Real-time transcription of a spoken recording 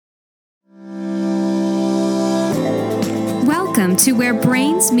Welcome to Where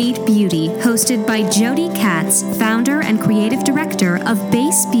Brains Meet Beauty, hosted by Jody Katz, founder and creative director of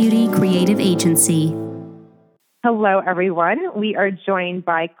Base Beauty Creative Agency. Hello, everyone. We are joined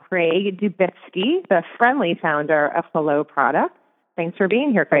by Craig Dubitsky, the friendly founder of Hello Products. Thanks for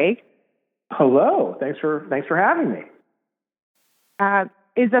being here, Craig. Hello. Thanks for having me.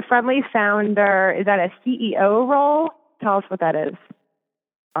 Is a friendly founder, is that a CEO role? Tell us what that is.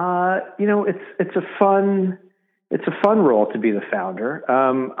 It's a fun role to be the founder. I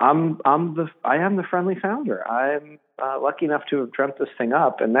am the friendly founder. I'm lucky enough to have dreamt this thing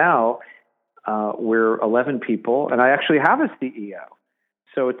up, and now we're 11 people, and I actually have a CEO.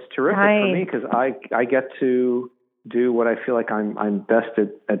 So it's terrific for me because I get to do what I feel like I'm best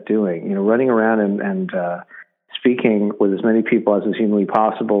at doing. You know, running around and speaking with as many people as is humanly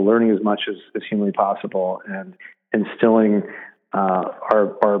possible, learning as much as humanly possible, and instilling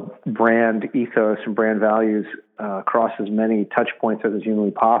our brand ethos and brand values across as many touch points as is humanly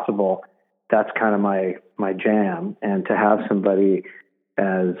possible. That's kind of my jam. And to have somebody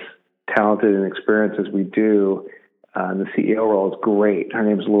as talented and experienced as we do in the CEO role is great. Her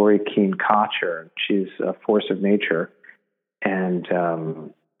name is Lori Keene-Kocher. She's a force of nature and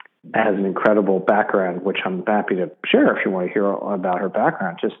has an incredible background, which I'm happy to share if you want to hear about her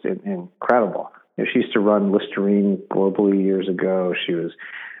background. Just incredible. You know, she used to run Listerine globally years ago. She was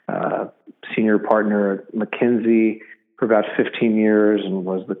senior partner at McKinsey for about 15 years and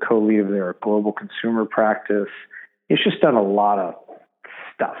was the co-lead of their global consumer practice. She's just done a lot of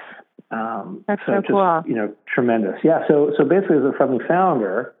stuff. That's so cool. You know, tremendous. Yeah. So basically, as a friendly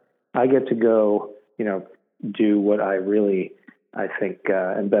founder, I get to go, do what I think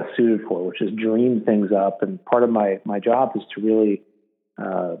am best suited for, which is dream things up. And part of my job is to really,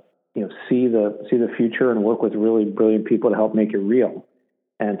 see the future and work with really brilliant people to help make it real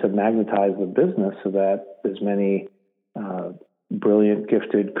and to magnetize the business so that as many brilliant,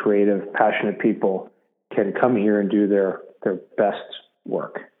 gifted, creative, passionate people can come here and do their best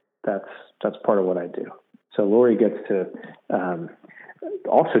work. That's part of what I do. So Lori gets to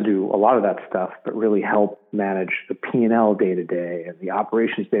also do a lot of that stuff, but really help manage the P&L day to day and the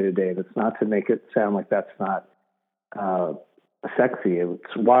operations day to day. That's not to make it sound like that's not sexy.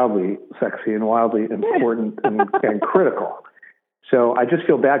 It's wildly sexy and wildly important and critical. So I just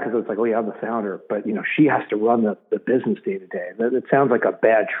feel bad because it's like, oh yeah, I'm the founder, but she has to run the business day to day. It sounds like a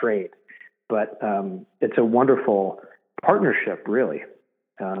bad trade, but it's a wonderful partnership, really.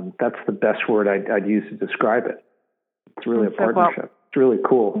 That's the best word I'd use to describe it. It's really a partnership. It's really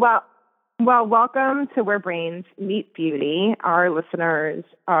cool. Well, welcome to Where Brains Meet Beauty. Our listeners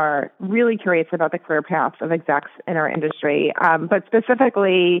are really curious about the career paths of execs in our industry, but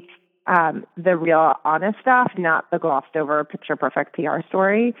specifically the real honest stuff, not the glossed over picture perfect PR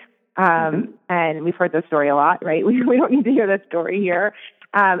story. And we've heard this story a lot, right? We don't need to hear that story here.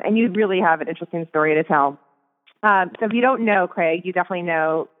 And you really have an interesting story to tell. So if you don't know Craig, you definitely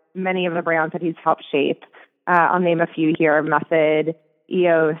know many of the brands that he's helped shape. I'll name a few here: Method,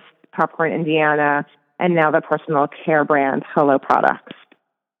 EOS, Popcorn Indiana, and now the personal care brand Hello Products.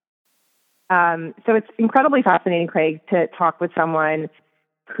 So it's incredibly fascinating, Craig, to talk with someone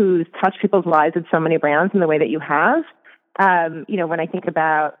who's touched people's lives with so many brands in the way that you have. When I think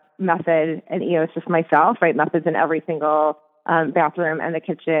about Method and EOS, just myself, right? Method's in every single bathroom and the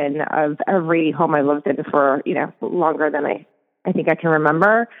kitchen of every home I lived in for, longer than I think I can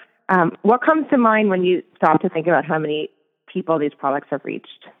remember. What comes to mind when you stop to think about how many people these products have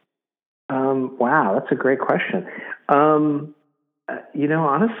reached? Wow, that's a great question. Honestly,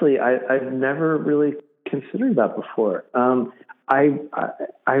 I've never really considered that before.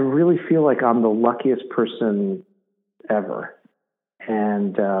 I really feel like I'm the luckiest person ever.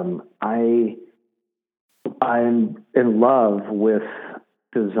 And I'm in love with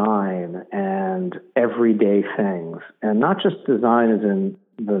design and everyday things. And not just design as in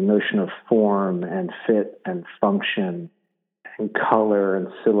the notion of form and fit and function and color and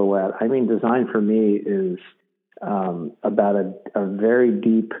silhouette. I mean, design for me is about a very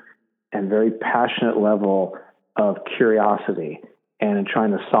deep and very passionate level of curiosity and in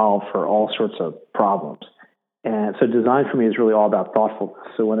trying to solve for all sorts of problems. And so design for me is really all about thoughtfulness.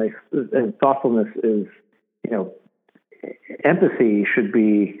 So and thoughtfulness is, empathy should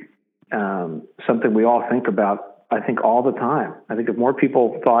be something we all think about, I think, all the time. I think if more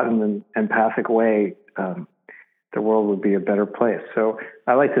people thought in an empathic way, the world would be a better place. So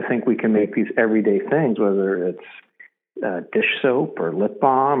I like to think we can make these everyday things, whether it's dish soap or lip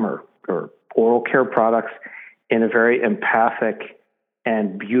balm or oral care products, in a very empathic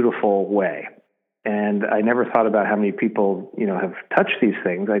and beautiful way. And I never thought about how many people, have touched these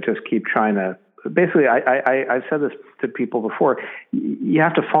things. I just keep trying to basically, I've said this to people before. You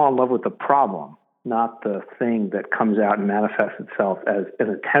have to fall in love with the problem, not the thing that comes out and manifests itself as an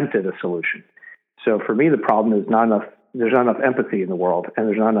attempt at a solution. So for me, the problem is there's not enough empathy in the world, and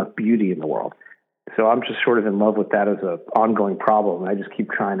there's not enough beauty in the world. So I'm just sort of in love with that as an ongoing problem. And I just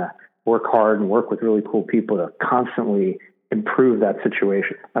keep trying to work hard and work with really cool people to constantly improve that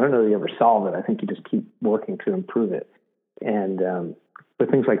situation. I don't know that you ever solve it. I think you just keep working to improve it. And with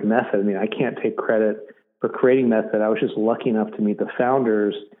things like Method, I mean, I can't take credit for creating Method. I was just lucky enough to meet the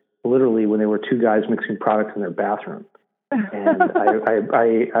founders literally when they were two guys mixing products in their bathroom. And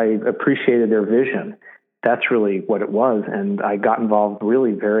I appreciated their vision. That's really what it was. And I got involved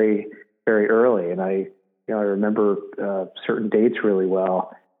really very, very early. And I remember certain dates really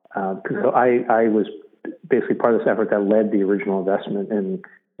well because I was basically part of this effort that led the original investment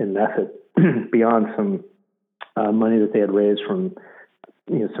in Method beyond some money that they had raised from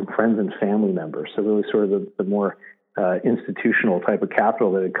some friends and family members. So really sort of the more institutional type of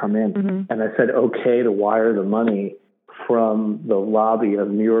capital that had come in. Mm-hmm. And I said, okay, to wire the money from the lobby of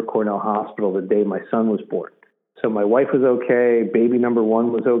New York Cornell Hospital the day my son was born. So my wife was okay, baby number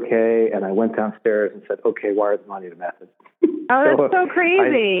one was okay, and I went downstairs and said, okay, wire the money to Method. Oh, that's so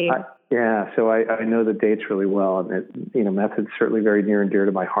crazy. So I know the dates really well, and Method's certainly very near and dear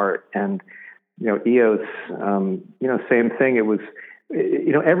to my heart. And EOS, same thing. It was,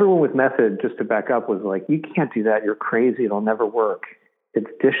 everyone with Method, just to back up, was like, you can't do that. You're crazy. It'll never work. It's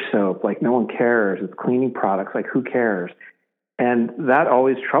dish soap. Like, no one cares. It's cleaning products. Like, who cares? And that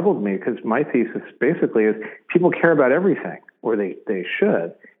always troubled me because my thesis basically is people care about everything, or they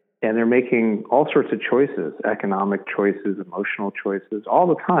should. And they're making all sorts of choices, economic choices, emotional choices, all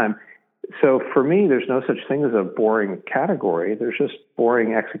the time. So for me, there's no such thing as a boring category. There's just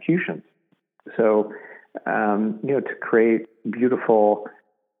boring executions. So, to create beautiful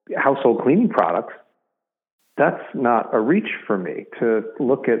household cleaning products, that's not a reach for me. To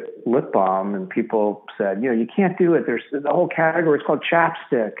look at lip balm and people said, you can't do it. There's the whole category. It's called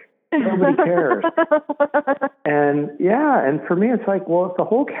chapstick. Nobody cares. And for me, it's like, well, if the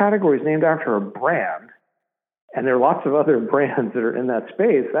whole category is named after a brand, and there are lots of other brands that are in that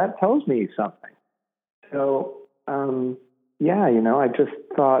space, that tells me something. So, I just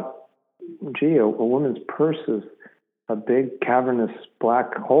thought, gee, a woman's purse is a big cavernous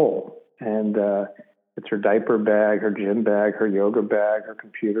black hole, and it's her diaper bag, her gym bag, her yoga bag, her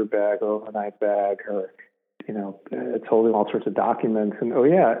computer bag, her overnight bag, her, it's holding all sorts of documents, and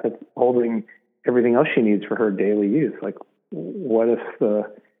it's holding everything else she needs for her daily use. Like, what if the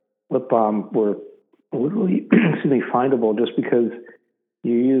lip balm were literally, findable just because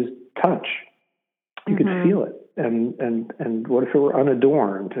you use touch? You could feel it, and what if it were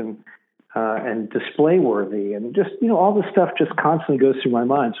unadorned and display worthy, and just all this stuff just constantly goes through my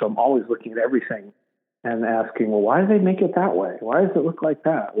mind. So I'm always looking at everything and asking, well, why do they make it that way? Why does it look like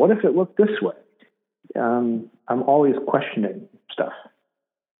that? What if it looked this way? I'm always questioning stuff.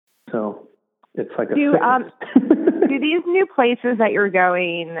 So it's like do these new places that you're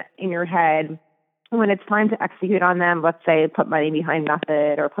going in your head, when it's time to execute on them, let's say put money behind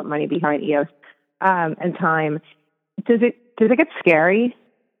Method or put money behind EOS and time, does it get scary?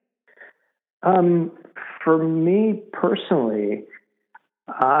 For me personally,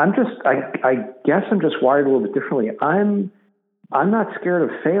 I guess I'm just wired a little bit differently. I'm not scared of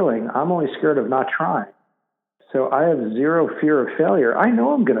failing. I'm only scared of not trying. So I have zero fear of failure. I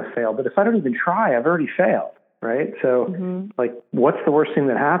know I'm going to fail, but if I don't even try, I've already failed, right? So what's the worst thing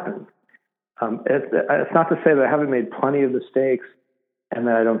that happens? It's not to say that I haven't made plenty of mistakes and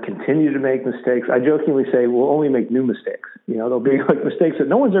that I don't continue to make mistakes. I jokingly say we'll only make new mistakes. There'll be like mistakes that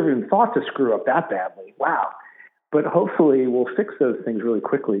no one's ever even thought to screw up that badly. Wow. But hopefully we'll fix those things really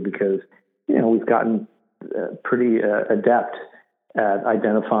quickly because, we've gotten pretty adept at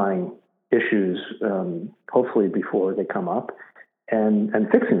identifying issues, hopefully before they come up and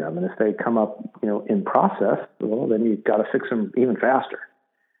fixing them. And if they come up, in process, well, then you've got to fix them even faster.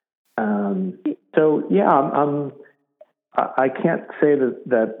 I can't say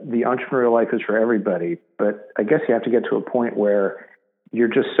that the entrepreneurial life is for everybody, but I guess you have to get to a point where you're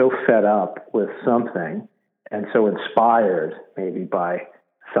just so fed up with something and so inspired maybe by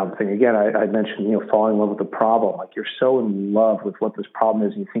something. Again, I mentioned, falling in love with the problem. Like, you're so in love with what this problem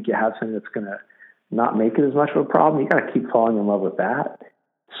is and you think you have something that's going to not make it as much of a problem. You got to keep falling in love with that.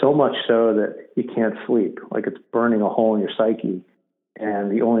 So much so that you can't sleep. Like, it's burning a hole in your psyche.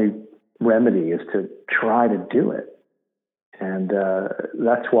 And the only remedy is to try to do it. And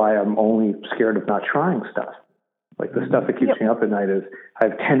that's why I'm only scared of not trying stuff. Like, the stuff that keeps me up at night is I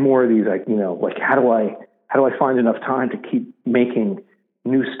have 10 more of these. Like, how do I find enough time to keep making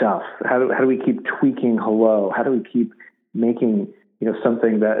new stuff? How do we keep tweaking hello? How do we keep making,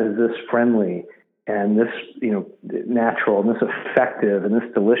 something that is this friendly and this, natural and this effective and this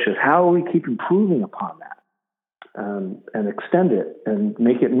delicious? How do we keep improving upon that and extend it and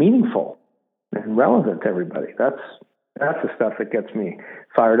make it meaningful and relevant to everybody? That's the stuff that gets me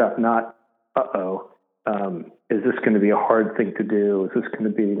fired up. Not, is this going to be a hard thing to do? Is this going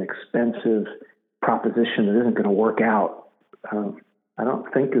to be an expensive proposition that isn't going to work out? I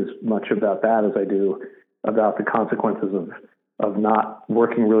don't think as much about that as I do about the consequences of not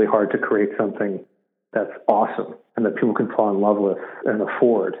working really hard to create something that's awesome and that people can fall in love with and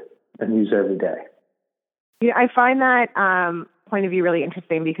afford and use every day. Yeah, I find that point of view really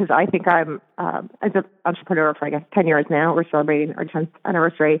interesting because I think I'm, as an entrepreneur for, 10 years now. We're celebrating our 10th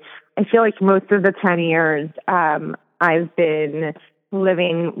anniversary. I feel like most of the 10 years I've been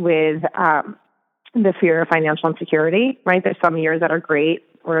living with the fear of financial insecurity, right? There's some years that are great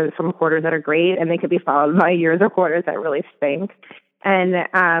or some quarters that are great, and they could be followed by years or quarters that really stink. And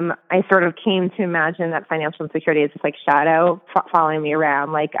I sort of came to imagine that financial insecurity is just like shadow following me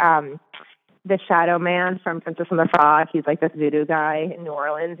around, like the Shadow Man from Princess and the Frog. He's like this voodoo guy in New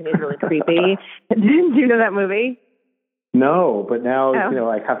Orleans, and he's really creepy. Do you know that movie? No, but now,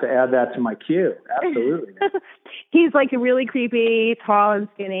 I have to add that to my queue. Absolutely. He's like a really creepy, tall and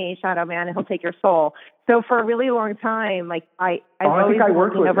skinny Shadow Man, and he'll take your soul. So for a really long time, like I think I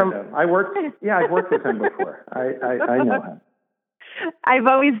worked with him. I've worked with him before. I know him. I've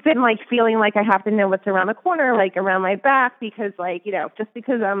always been like feeling like I have to know what's around the corner, like around my back, because just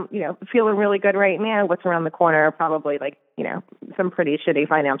because I'm, feeling really good right now, what's around the corner are probably like, some pretty shitty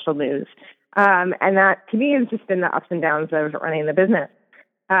financial news. And that to me has just been the ups and downs of running the business.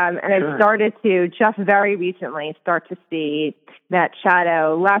 And I've started to just very recently start to see that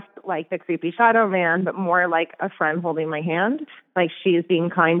shadow, less like the creepy Shadow Man, but more like a friend holding my hand. Like she's being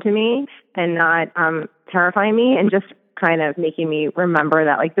kind to me and not terrifying me, and just kind of making me remember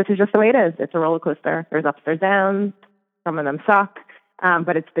that like this is just the way it is. It's a roller coaster. There's ups, there's downs. Some of them suck,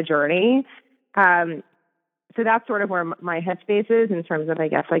 but it's the journey. So that's sort of where my headspace is in terms of, I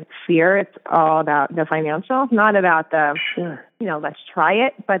guess, like fear. It's all about the financial, not about the, let's try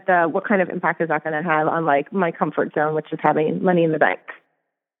it, but what kind of impact is that going to have on like my comfort zone, which is having money in the bank.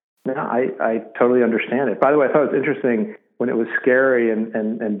 No, I totally understand it. By the way, I thought it was interesting when it was scary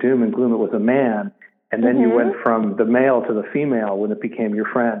and doom and gloom, it was a man. And then you went from the male to the female when it became your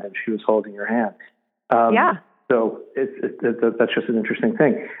friend and she was holding your hand. So that's just an interesting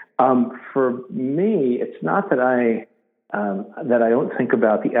thing. For me, it's not that I don't think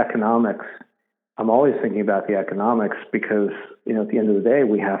about the economics. I'm always thinking about the economics because, at the end of the day,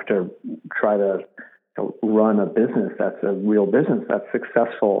 we have to try to run a business that's a real business that's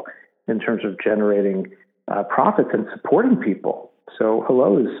successful in terms of generating profits and supporting people. So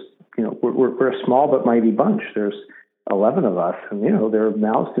Hello is, we're a small but mighty bunch. There's 11 of us, and there are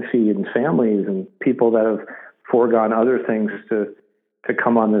mouths to feed and families and people that have foregone other things to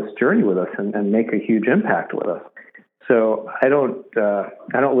come on this journey with us and make a huge impact with us. So I don't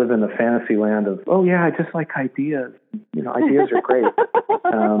live in the fantasy land of, I just like ideas. Ideas are great.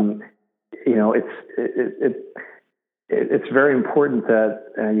 It's very important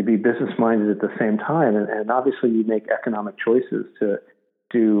that you be business minded at the same time, and obviously you make economic choices to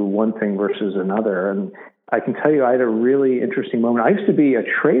do one thing versus another. And I can tell you, I had a really interesting moment. I used to be a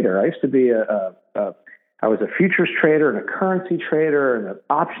trader. I used to be I was a futures trader and a currency trader and an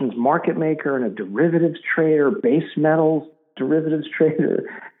options market maker and a derivatives trader, base metals derivatives trader.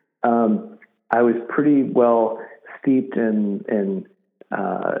 I was pretty well steeped in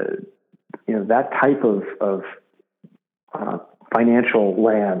that type of financial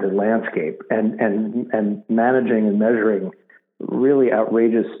land and landscape and managing and measuring really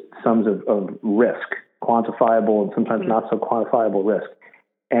outrageous sums of risk, quantifiable and sometimes not so quantifiable risk.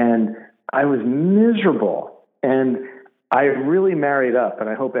 And I was miserable, and I really married up, and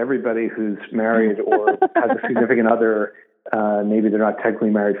I hope everybody who's married or has a significant other, maybe they're not technically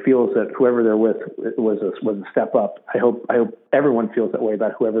married, feels that whoever they're with was a step up. I hope everyone feels that way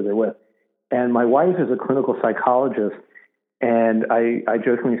about whoever they're with. And my wife is a clinical psychologist, and I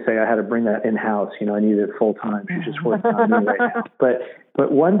jokingly say I had to bring that in-house. I needed it full-time. She's just working on me right now.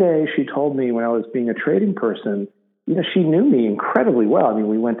 But one day she told me when I was being a trading person, she knew me incredibly well. I mean,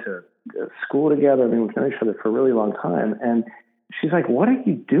 we went to school together. I mean, we've known each other for a really long time. And she's like, "What are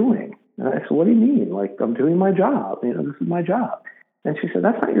you doing?" And I said, "What do you mean? Like, I'm doing my job. This is my job." And she said,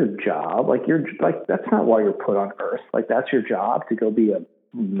 "That's not your job. That's not why you're put on earth. Like, that's your job to go be a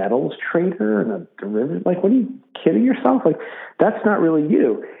metals trader and a derivative. Like, what are you kidding yourself? Like, that's not really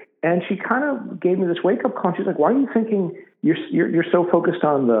you." And she kind of gave me this wake up call. She's like, "Why are you thinking you're so focused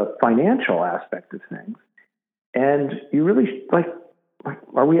on the financial aspect of things, and you really like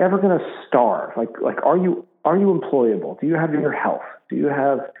are we ever going to starve? Like are you employable? Do you have your health? Do you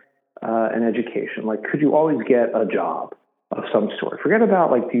have an education? Like, could you always get a job of some sort? Forget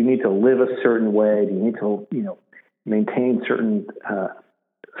about like, do you need to live a certain way? Do you need to, maintain certain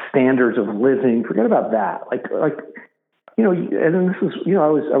standards of living? Forget about that. And then this is, I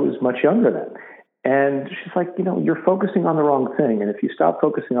was much younger then. And she's like, you're focusing on the wrong thing. And if you stop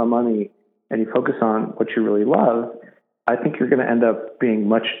focusing on money and you focus on what you really love, I think you're going to end up being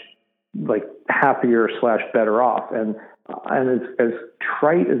much like happier / better off. And as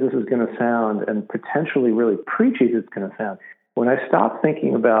trite as this is going to sound and potentially really preachy as it's going to sound, when I stopped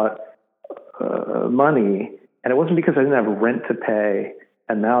thinking about money, and it wasn't because I didn't have rent to pay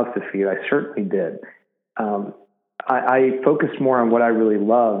and mouths to feed, I certainly did. I focused more on what I really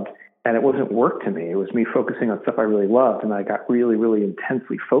loved, and it wasn't work to me. It was me focusing on stuff I really loved, and I got really, really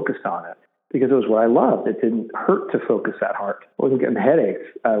intensely focused on it because it was what I loved. It didn't hurt to focus that hard. I wasn't getting headaches.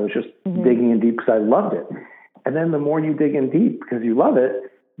 I was just digging in deep because I loved it. And then the more you dig in deep because you love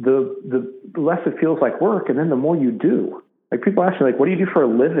it, the less it feels like work, and then the more you do. Like, people ask me, like, what do you do for a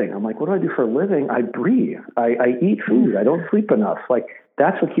living? I'm like, what do I do for a living? I breathe. I eat food. I don't sleep enough. Like,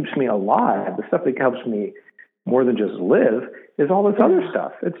 that's what keeps me alive. The stuff that helps me more than just live is all this other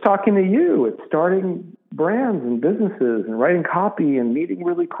stuff. It's talking to you. It's starting brands and businesses and writing copy and meeting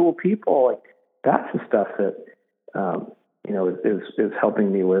really cool people. Like, that's the stuff that, is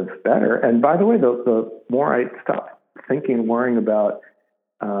helping me live better. And by the way, the more I stop thinking, worrying about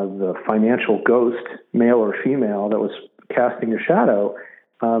the financial ghost, male or female, that was casting a shadow,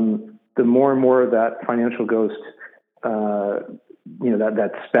 the more and more that financial ghost,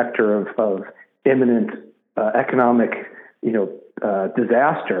 that specter of imminent economic,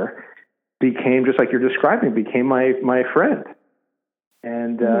 disaster became, just like you're describing, became my friend,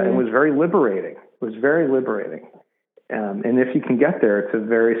 and it was very liberating. It was very liberating, and if you can get there, it's a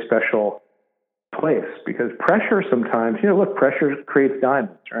very special place, because pressure sometimes, pressure creates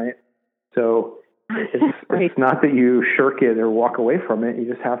diamonds, right? So it's not that you shirk it or walk away from it. You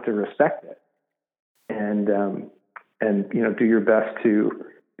just have to respect it, and do your best to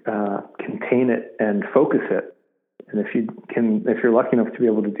contain it and focus it. And if you're lucky enough to be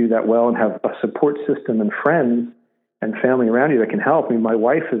able to do that well and have a support system and friends and family around you that can help. I mean, my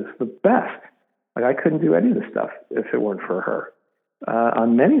wife is the best. Like, I couldn't do any of this stuff if it weren't for her.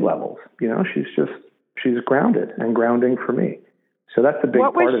 On many levels, she's grounded and grounding for me. So that's a big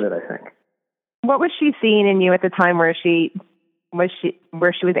part of it, I think. What was she seeing in you at the time where she was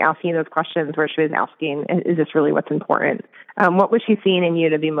asking those questions, where she was asking, is this really what's important? What was she seeing in you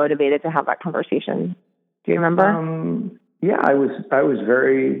to be motivated to have that conversation? Do you remember? Yeah, I was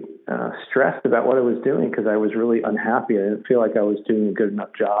very stressed about what I was doing because I was really unhappy. I didn't feel like I was doing a good enough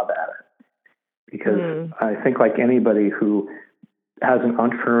job at it. Because I think, like anybody who has an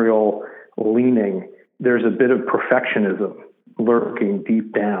entrepreneurial leaning, there's a bit of perfectionism lurking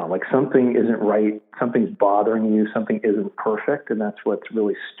deep down. Like, something isn't right, something's bothering you, something isn't perfect, and that's what's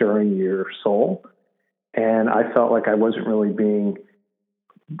really stirring your soul. And I felt like I wasn't really being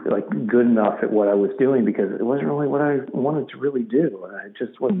like good enough at what I was doing because it wasn't really what I wanted to really do. I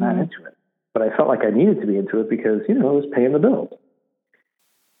just wasn't that into it. But I felt like I needed to be into it because, it was paying the bills.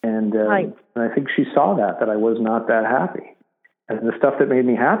 And I think she saw that I was not that happy. And the stuff that made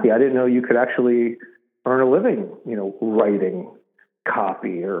me happy, I didn't know you could actually earn a living, writing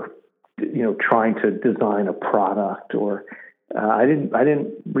copy or, trying to design a product, or I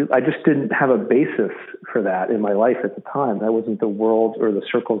just didn't have a basis for that in my life at the time. That wasn't the world or the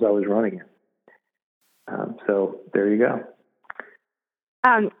circles I was running in. So there you go.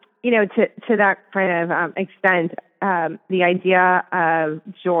 To that kind of extent, the idea of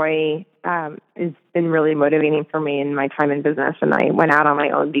joy has been really motivating for me in my time in business. And I went out on my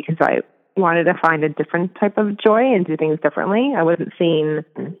own because I wanted to find a different type of joy and do things differently. I wasn't seeing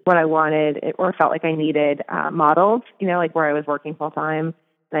what I wanted or felt like I needed modeled, like where I was working full time.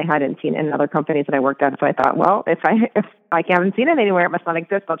 And I hadn't seen it in other companies that I worked at. So I thought, well, if I haven't seen it anywhere, it must not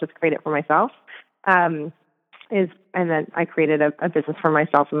exist. I'll just create it for myself. And then I created a business for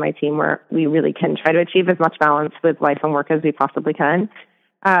myself and my team where we really can try to achieve as much balance with life and work as we possibly can.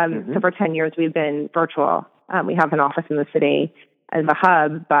 So for 10 years, we've been virtual. We have an office in the city as a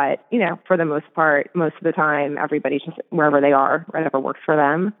hub, but, for the most part, most of the time, everybody's just wherever they are, whatever works for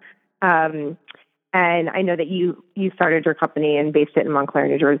them. And I know that you started your company and based it in Montclair,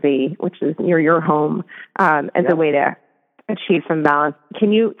 New Jersey, which is near your home, as a way to achieve some balance.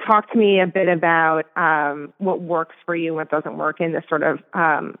 Can you talk to me a bit about what works for you and what doesn't work in this sort of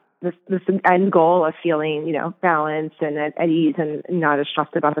this end goal of feeling, balanced and at ease and not as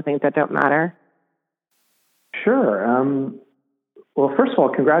stressed about the things that don't matter? Sure. Well, first of all,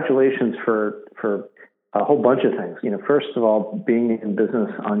 congratulations for a whole bunch of things. First of all, being in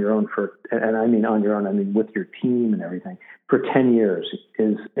business on your own and I mean on your own, I mean with your team and everything, for 10 years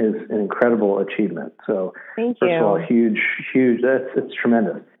is an incredible achievement. So Thank first you. of all, huge, it's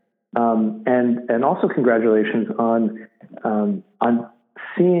tremendous. And also congratulations on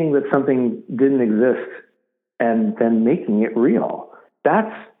seeing that something didn't exist and then making it real.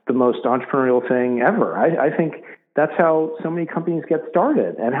 That's the most entrepreneurial thing ever. I think that's how so many companies get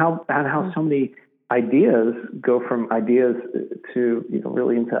started, and how so many ideas go from ideas to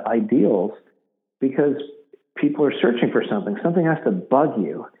really into ideals, because people are searching for something. Something has to bug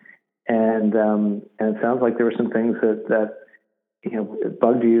you, and it sounds like there were some things that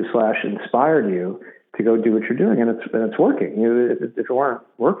bugged you / inspired you to go do what you're doing, and it's working. If it weren't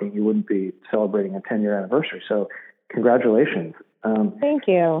working, you wouldn't be celebrating a 10-year anniversary. So, congratulations. Thank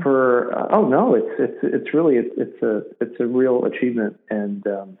you. It's a real achievement, and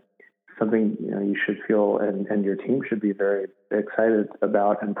something you should feel and your team should be very excited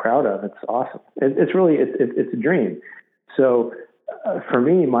about and proud of. It's awesome. It's a dream. So for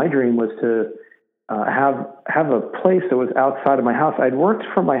me, my dream was to have a place that was outside of my house. I'd worked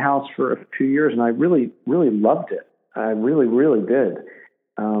from my house for a few years, and I really, really loved it. I really, really did.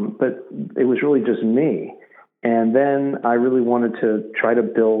 But it was really just me. And then I really wanted to try to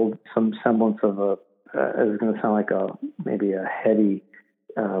build some semblance of it's going to sound like maybe a heady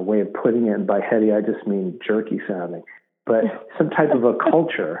way of putting it. And by heady, I just mean jerky sounding, but some type of a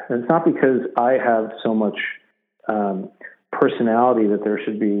culture. And it's not because I have so much personality that there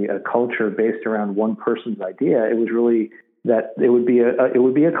should be a culture based around one person's idea. It was really that it would be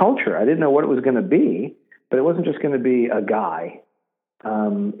a culture. I didn't know what it was going to be, but it wasn't just going to be a guy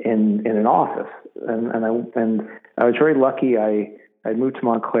in an office. And I was very lucky. I moved to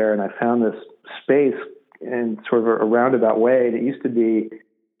Montclair, and I found this space in sort of a roundabout way. And it used to be,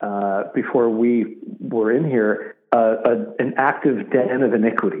 before we were in here, an active den of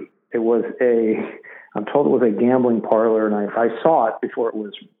iniquity. I'm told it was a gambling parlor, and I saw it before it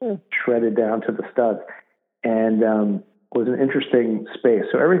was shredded down to the studs, and was an interesting space.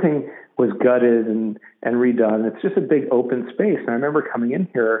 So everything was gutted and redone. It's just a big open space. And I remember coming in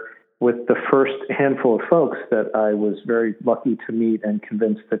here with the first handful of folks that I was very lucky to meet and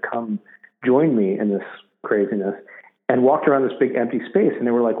convinced to come join me in this craziness, and walked around this big empty space. And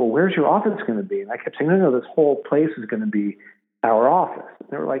they were like, well, where's your office going to be? And I kept saying, no, this whole place is going to be our office. And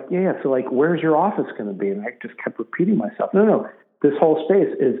they were like, yeah. So like, where's your office going to be? And I just kept repeating myself, no, this whole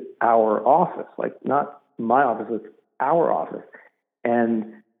space is our office. Like, not my office, it's our office.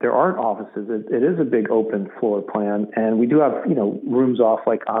 And there aren't offices. It is a big open floor plan. And we do have, rooms off,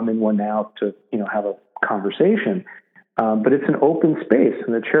 like I'm in one now to, have a conversation. But it's an open space,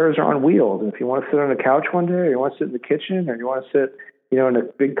 and the chairs are on wheels. And if you want to sit on a couch one day, or you want to sit in the kitchen, or you want to sit, in a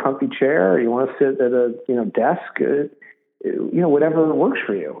big comfy chair, or you want to sit at a, desk, whatever works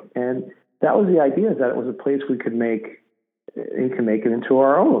for you. And that was the idea, that it was a place we could make it into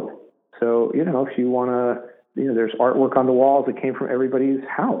our own. So, if you want to, there's artwork on the walls that came from everybody's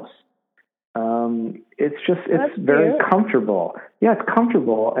house. It's very comfortable. Yeah, it's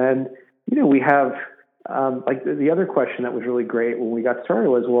comfortable. And, we have, like the other question that was really great when we got started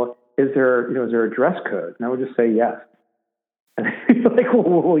was, well, is there a dress code? And I would just say yes. And like,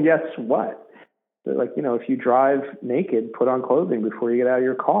 well, yes, what? Like, if you drive naked, put on clothing before you get out of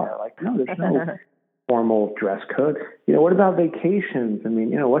your car. Like, no, there's no formal dress code. What about vacations? I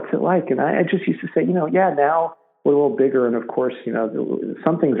mean, what's it like? And I just used to say, yeah, now we're a little bigger. And of course,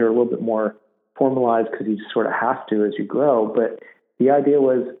 some things are a little bit more formalized because you just sort of have to as you grow. But the idea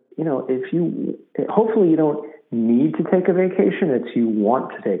was, hopefully you don't need to take a vacation. It's you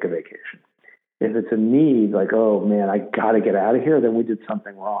want to take a vacation. If it's a need, like, oh man, I got to get out of here, then we did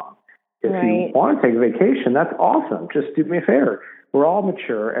something wrong. If you want to take a vacation, that's awesome. Just do me a favor. We're all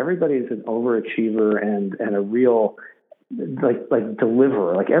mature. Everybody's an overachiever and a real, like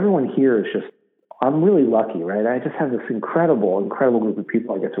deliverer. Like everyone here is just, I'm really lucky, right? I just have this incredible group of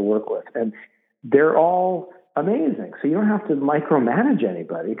people I get to work with, and they're all amazing. So you don't have to micromanage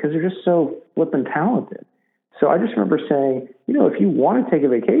anybody because they're just so flippin' talented. So I just remember saying, if you want to take a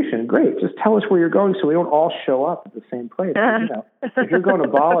vacation, great. Just tell us where you're going so we don't all show up at the same place. If you're going to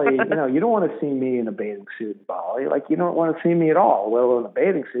Bali, you don't want to see me in a bathing suit in Bali. Like, you don't want to see me at all, let alone a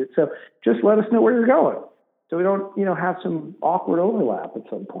bathing suit. So just let us know where you're going so we don't, have some awkward overlap at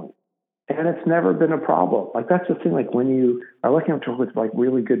some point. And it's never been a problem. Like, that's the thing. Like, when you are lucky enough to work with like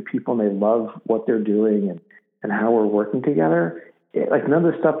really good people and they love what they're doing and how we're working together, like none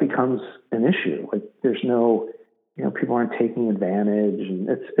of this stuff becomes an issue. Like there's no, people aren't taking advantage, and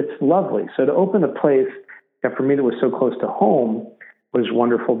it's lovely. So to open a place that for me that was so close to home was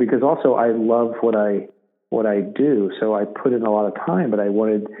wonderful, because also I love what I do. So I put in a lot of time, but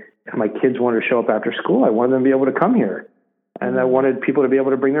if my kids wanted to show up after school, I wanted them to be able to come here. And I wanted people to be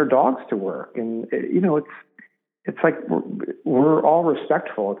able to bring their dogs to work. And, it's like we're all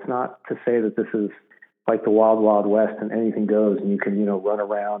respectful. It's not to say that this is like the wild, wild west and anything goes and you can, run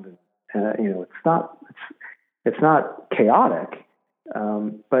around and it's not chaotic.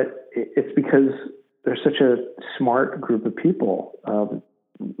 But it's because there's such a smart group of people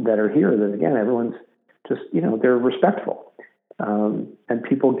that are here that, again, everyone's just, they're respectful. And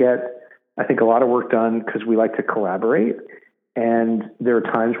people get, I think, a lot of work done because we like to collaborate. And there are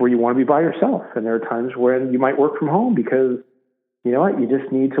times where you want to be by yourself. And there are times when you might work from home because, you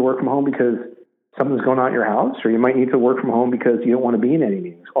just need to work from home because something's going on at your house, or you might need to work from home because you don't want to be in any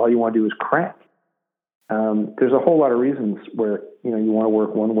meetings. All you want to do is crank. There's a whole lot of reasons where, you want to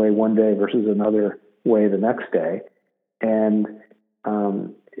work one way one day versus another way the next day. And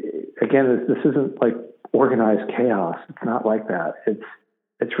again, this isn't like organized chaos. It's not like that.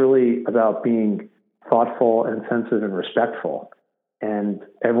 It's really about being thoughtful and sensitive and respectful. And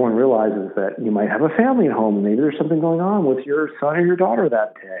everyone realizes that you might have a family at home, and maybe there's something going on with your son or your daughter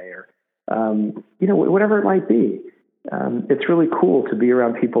that day, or whatever it might be. It's really cool to be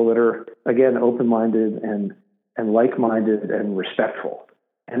around people that are, again, open-minded and like-minded and respectful.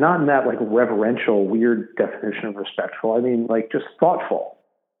 And not in that like reverential, weird definition of respectful. I mean, like just thoughtful.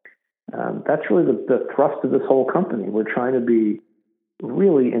 That's really the thrust of this whole company. We're trying to be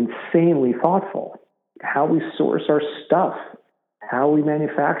really insanely thoughtful. How we source our stuff, how we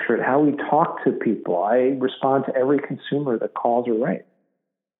manufacture it, how we talk to people. I respond to every consumer that calls or writes.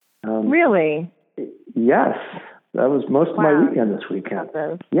 Really? Yes. That was most of my weekend this weekend.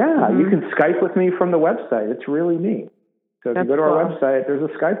 Yeah, You can Skype with me from the website. It's really neat. So if you go to our website, there's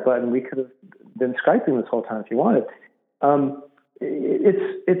a Skype button. We could have been Skyping this whole time if you wanted.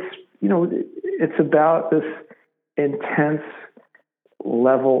 It's about this intense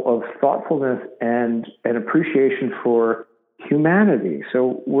level of thoughtfulness and an appreciation for humanity.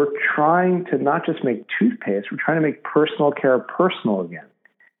 So we're trying to not just make toothpaste, we're trying to make personal care personal again.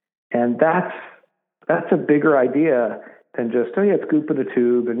 And that's a bigger idea than just, it's goop in a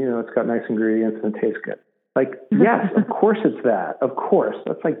tube and, it's got nice ingredients and it tastes good. Like, yes, of course it's that. Of course.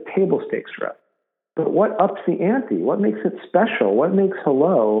 That's like table stakes for us. But what ups the ante? What makes it special? What makes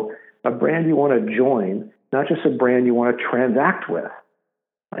Hello a brand you want to join, not just a brand you want to transact with?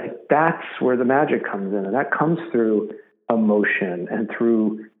 Like, that's where the magic comes in. And that comes through emotion and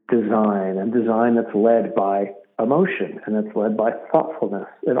through design, and design that's led by emotion and that's led by thoughtfulness.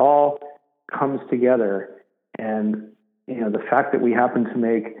 It all comes together. And, the fact that we happen to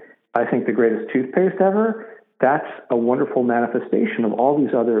make, I think, the greatest toothpaste ever, that's a wonderful manifestation of all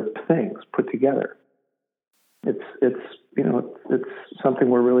these other things put together. It's something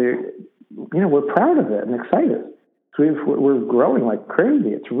we're really, we're proud of it and excited. So we're growing like crazy.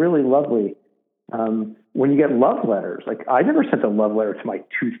 It's really lovely. When you get love letters, like I never sent a love letter to my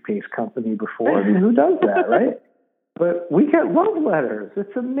toothpaste company before. I mean, who does that, right? But we get love letters.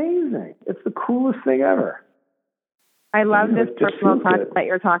 It's amazing. It's the coolest thing ever. I love this personal touch that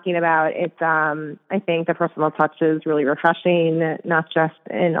you're talking about. It's, I think the personal touch is really refreshing, not just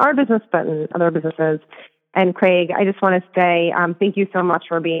in our business, but in other businesses. And Craig, I just want to say thank you so much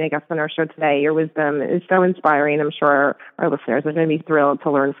for being a guest on our show today. Your wisdom is so inspiring. I'm sure our listeners are going to be thrilled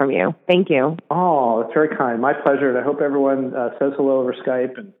to learn from you. Thank you. Oh, that's very kind. My pleasure. And I hope everyone says hello over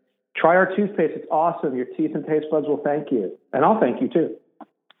Skype and try our toothpaste. It's awesome. Your teeth and taste buds will thank you. And I'll thank you too.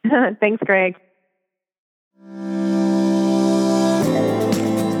 Thanks, Craig.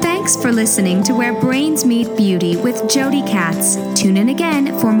 Thanks for listening to Where Brains Meet Beauty with Jody Katz. Tune in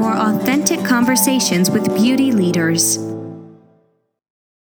again for more authentic conversations with beauty leaders.